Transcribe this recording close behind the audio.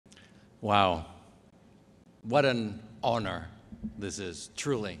Wow, what an honor this is,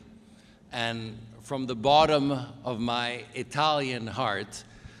 truly. And from the bottom of my Italian heart,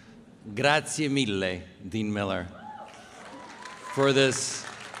 grazie mille, Dean Miller, for this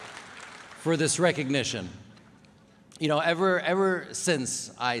recognition. You know, ever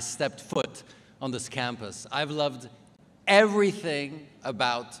since I stepped foot on this campus, I've loved everything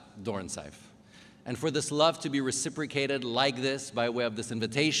about Dornsife. And for this love to be reciprocated like this by way of this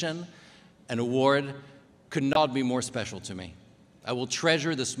invitation, an award, could not be more special to me. I will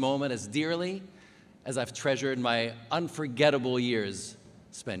treasure this moment as dearly as I've treasured my unforgettable years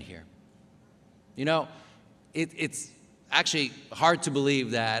spent here. You know, it's actually hard to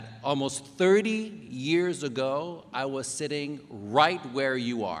believe that almost 30 years ago, I was sitting right where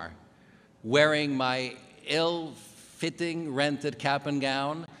you are, wearing my ill-fitting rented cap and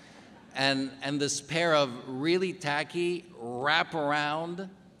gown and this pair of really tacky wrap-around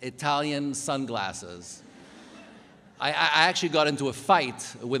Italian sunglasses. I actually got into a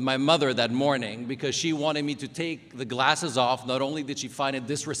fight with my mother that morning because she wanted me to take the glasses off. Not only did she find it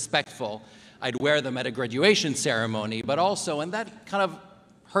disrespectful I'd wear them at a graduation ceremony, but also, and that kind of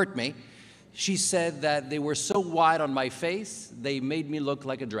hurt me, she said that they were so wide on my face, they made me look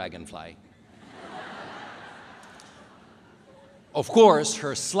like a dragonfly. Of course,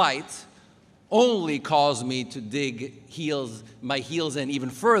 her slight only caused me to dig my heels in even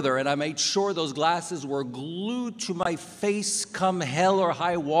further, and I made sure those glasses were glued to my face come hell or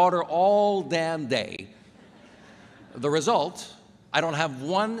high water all damn day. The result, I don't have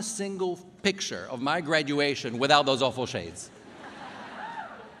one single picture of my graduation without those awful shades.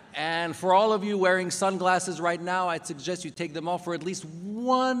 And for all of you wearing sunglasses right now, I'd suggest you take them off for at least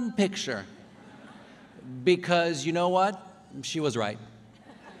one picture. Because you know what? She was right.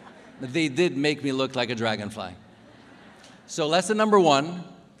 They did make me look like a dragonfly. So lesson number one,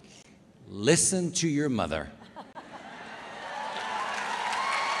 listen to your mother.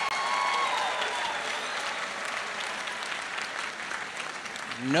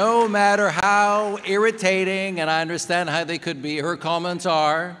 No matter how irritating, and I understand how they could be, her comments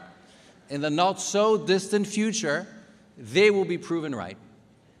are, in the not so distant future, they will be proven right.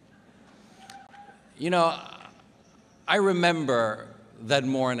 You know, I remember that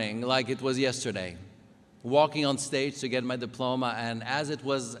morning like it was yesterday, walking on stage to get my diploma, and as it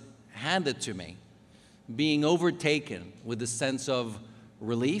was handed to me, being overtaken with a sense of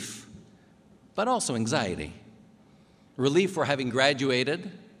relief, but also anxiety. Relief for having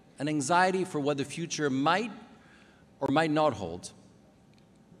graduated, and anxiety for what the future might or might not hold.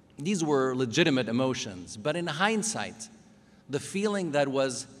 These were legitimate emotions, but in hindsight, the feeling that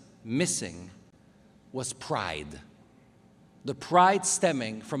was missing was pride. The pride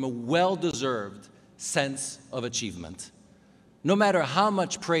stemming from a well-deserved sense of achievement. No matter how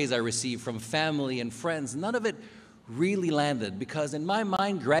much praise I received from family and friends, none of it really landed because in my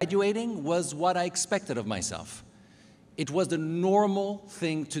mind, graduating was what I expected of myself. It was the normal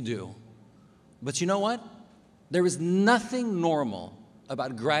thing to do. But you know what? There is nothing normal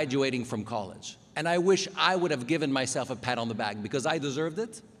about graduating from college. And I wish I would have given myself a pat on the back because I deserved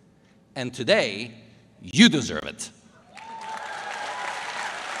it. And today, you deserve it.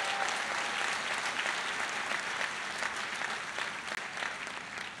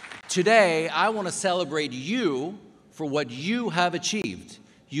 Today, I want to celebrate you for what you have achieved.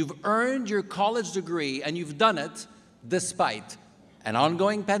 You've earned your college degree, and you've done it despite an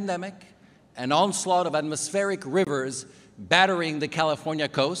ongoing pandemic, an onslaught of atmospheric rivers battering the California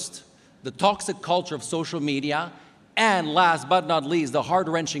coast, the toxic culture of social media, and last but not least, the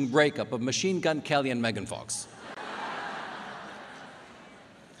heart-wrenching breakup of Machine Gun Kelly and Megan Fox.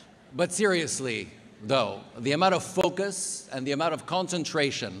 But seriously, though, the amount of focus and the amount of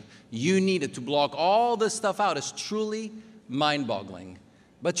concentration you needed to block all this stuff out is truly mind-boggling.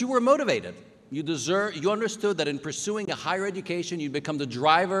 But you were motivated. You understood that in pursuing a higher education, you'd become the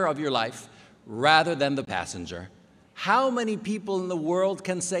driver of your life rather than the passenger. How many people in the world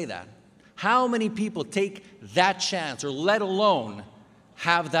can say that? How many people take that chance, or let alone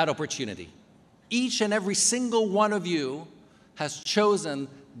have that opportunity? Each and every single one of you has chosen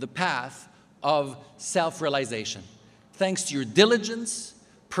the path of self-realization. Thanks to your diligence,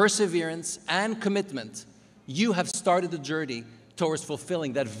 perseverance, and commitment, you have started the journey towards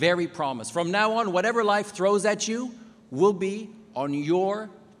fulfilling that very promise. From now on, whatever life throws at you will be on your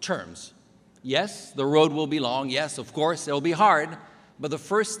terms. Yes, the road will be long. Yes, of course, it'll be hard. But the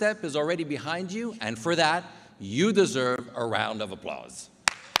first step is already behind you, and for that, you deserve a round of applause.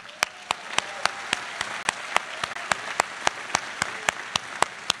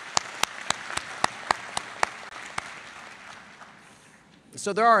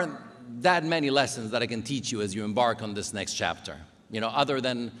 So there are that many lessons that I can teach you as you embark on this next chapter, other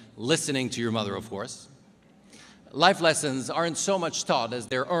than listening to your mother, of course. Life lessons aren't so much taught as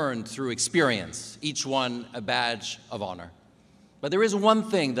they're earned through experience, each one a badge of honor. But there is one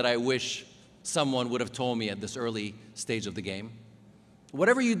thing that I wish someone would have told me at this early stage of the game.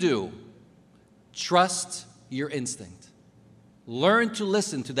 Whatever you do, trust your instinct. Learn to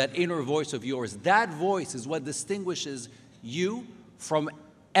listen to that inner voice of yours. That voice is what distinguishes you from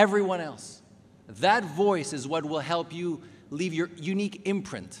everyone else. That voice is what will help you leave your unique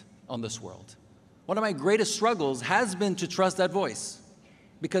imprint on this world. One of my greatest struggles has been to trust that voice,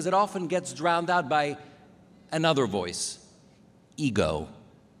 because it often gets drowned out by another voice, ego.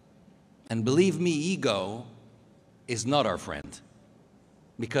 And believe me, ego is not our friend,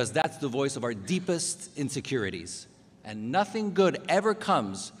 because that's the voice of our deepest insecurities. And nothing good ever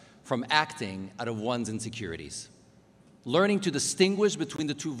comes from acting out of one's insecurities. Learning to distinguish between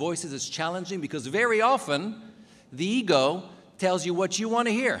the two voices is challenging, because very often the ego tells you what you want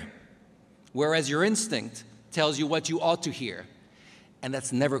to hear, whereas your instinct tells you what you ought to hear. And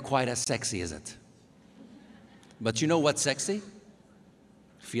that's never quite as sexy, is it? But you know what's sexy?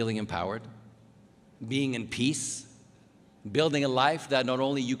 Feeling empowered, being in peace, building a life that not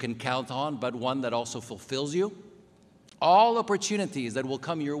only you can count on, but one that also fulfills you. All opportunities that will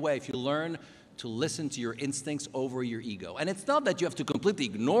come your way if you learn to listen to your instincts over your ego. And it's not that you have to completely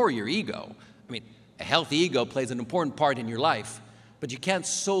ignore your ego. I mean, a healthy ego plays an important part in your life, but you can't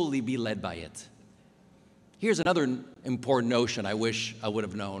solely be led by it. Here's another important notion I wish I would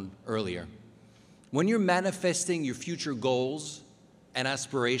have known earlier. When you're manifesting your future goals and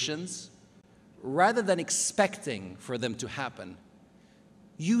aspirations, rather than expecting for them to happen,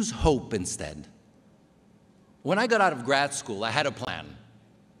 use hope instead. When I got out of grad school, I had a plan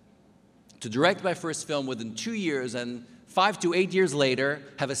to direct my first film within 2 years, and 5 to 8 years later,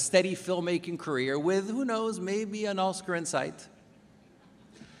 have a steady filmmaking career with, who knows, maybe an Oscar in sight.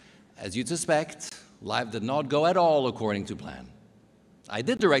 As you'd suspect, life did not go at all according to plan. I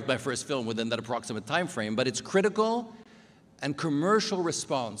did direct my first film within that approximate time frame, but its critical and commercial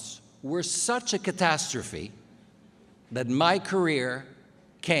response were such a catastrophe that my career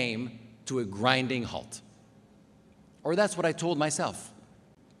came to a grinding halt. Or that's what I told myself.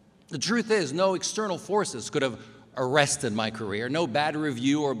 The truth is, no external forces could have arrested my career. No bad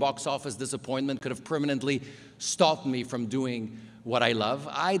review or box office disappointment could have permanently stopped me from doing what I love.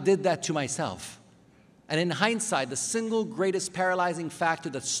 I did that to myself. And in hindsight, the single greatest paralyzing factor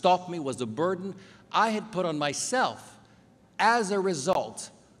that stopped me was the burden I had put on myself as a result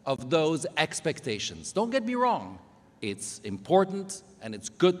of those expectations. Don't get me wrong. It's important and it's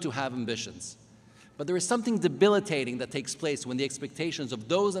good to have ambitions. But there is something debilitating that takes place when the expectations of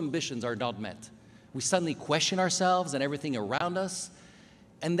those ambitions are not met. We suddenly question ourselves and everything around us,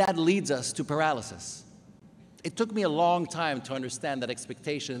 and that leads us to paralysis. It took me a long time to understand that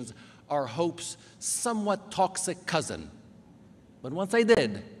expectations are hope's somewhat toxic cousin. But once I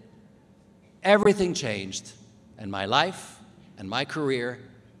did, everything changed, and my life and my career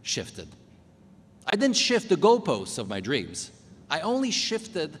shifted. I didn't shift the goalposts of my dreams. I only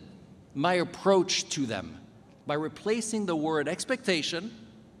shifted my approach to them by replacing the word expectation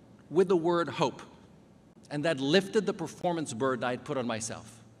with the word hope. And that lifted the performance burden I'd put on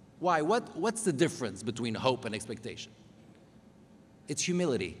myself. Why? What's the difference between hope and expectation? It's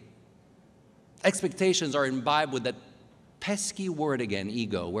humility. Expectations are imbibed with that pesky word again,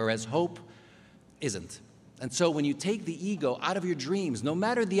 ego, whereas hope isn't. And so when you take the ego out of your dreams, no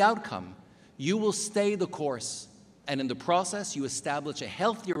matter the outcome, you will stay the course. And in the process, you establish a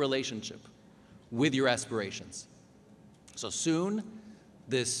healthier relationship with your aspirations. So soon,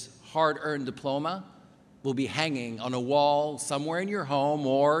 this hard-earned diploma will be hanging on a wall somewhere in your home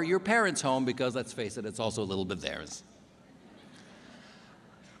or your parents' home, because let's face it, it's also a little bit theirs.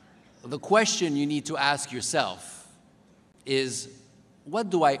 The question you need to ask yourself is,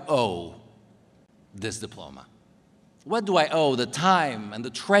 what do I owe this diploma? What do I owe the time and the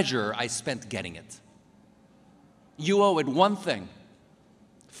treasure I spent getting it? You owe it one thing: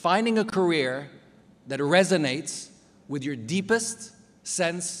 finding a career that resonates with your deepest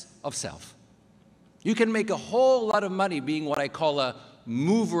sense of self. You can make a whole lot of money being what I call a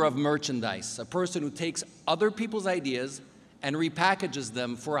mover of merchandise, a person who takes other people's ideas and repackages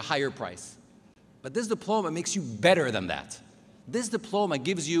them for a higher price. But this diploma makes you better than that. This diploma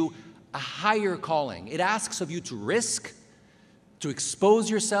gives you a higher calling. It asks of you to risk, to expose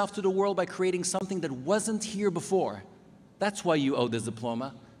yourself to the world by creating something that wasn't here before. That's why you owe this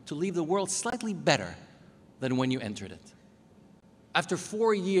diploma, to leave the world slightly better than when you entered it. After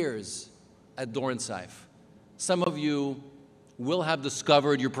 4 years at Dornsife, some of you will have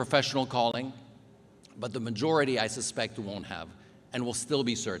discovered your professional calling, but the majority, I suspect, won't have, and will still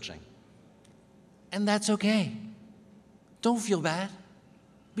be searching. And that's okay. Don't feel bad.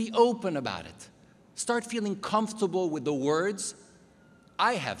 Be open about it. Start feeling comfortable with the words,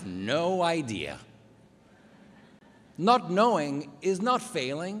 "I have no idea." Not knowing is not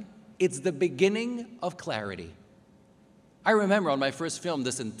failing. It's the beginning of clarity. I remember on my first film,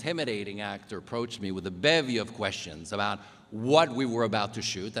 this intimidating actor approached me with a bevy of questions about what we were about to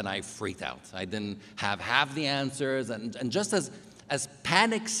shoot, and I freaked out. I didn't have half the answers, and just as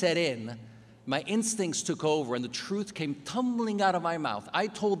panic set in, my instincts took over and the truth came tumbling out of my mouth. I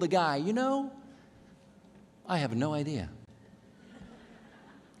told the guy, "You know, I have no idea."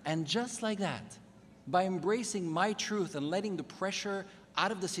 And just like that, by embracing my truth and letting the pressure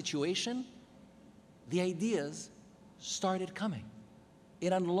out of the situation, the ideas started coming.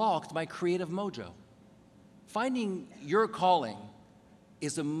 It unlocked my creative mojo. Finding your calling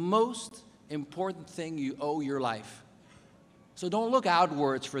is the most important thing you owe your life. So don't look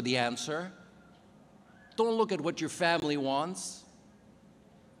outwards for the answer. Don't look at what your family wants,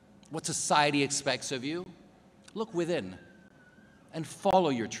 what society expects of you. Look within and follow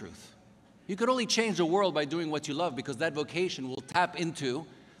your truth. You could only change the world by doing what you love, because that vocation will tap into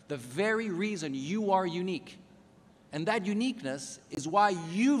the very reason you are unique. And that uniqueness is why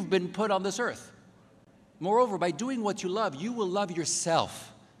you've been put on this earth. Moreover, by doing what you love, you will love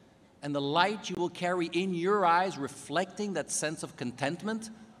yourself. And the light you will carry in your eyes, reflecting that sense of contentment,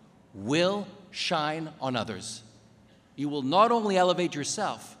 will shine on others. You will not only elevate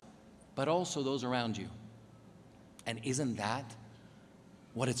yourself, but also those around you. And isn't that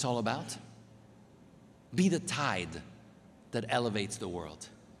what it's all about? Be the tide that elevates the world.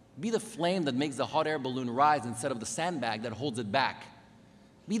 Be the flame that makes the hot air balloon rise instead of the sandbag that holds it back.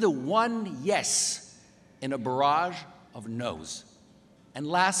 Be the one yes in a barrage of no's. And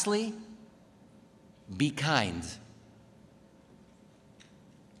lastly, be kind.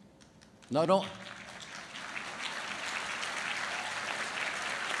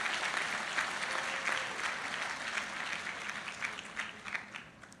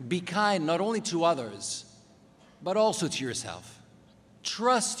 Be kind not only to others, but also to yourself.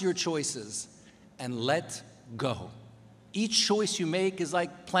 Trust your choices and let go. Each choice you make is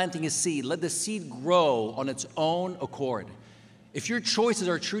like planting a seed. Let the seed grow on its own accord. If your choices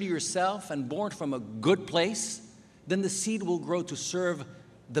are true to yourself and born from a good place, then the seed will grow to serve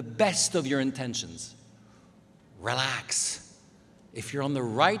the best of your intentions. Relax. If you're on the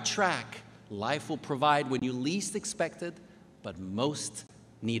right track, life will provide when you least expect it, but most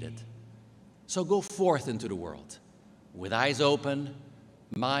need it. So go forth into the world with eyes open,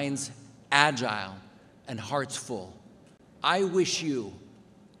 minds agile, and hearts full. I wish you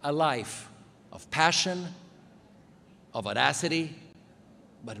a life of passion, of audacity,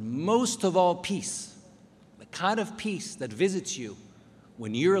 but most of all, peace. The kind of peace that visits you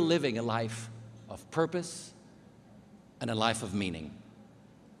when you're living a life of purpose and a life of meaning.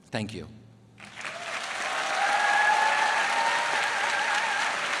 Thank you.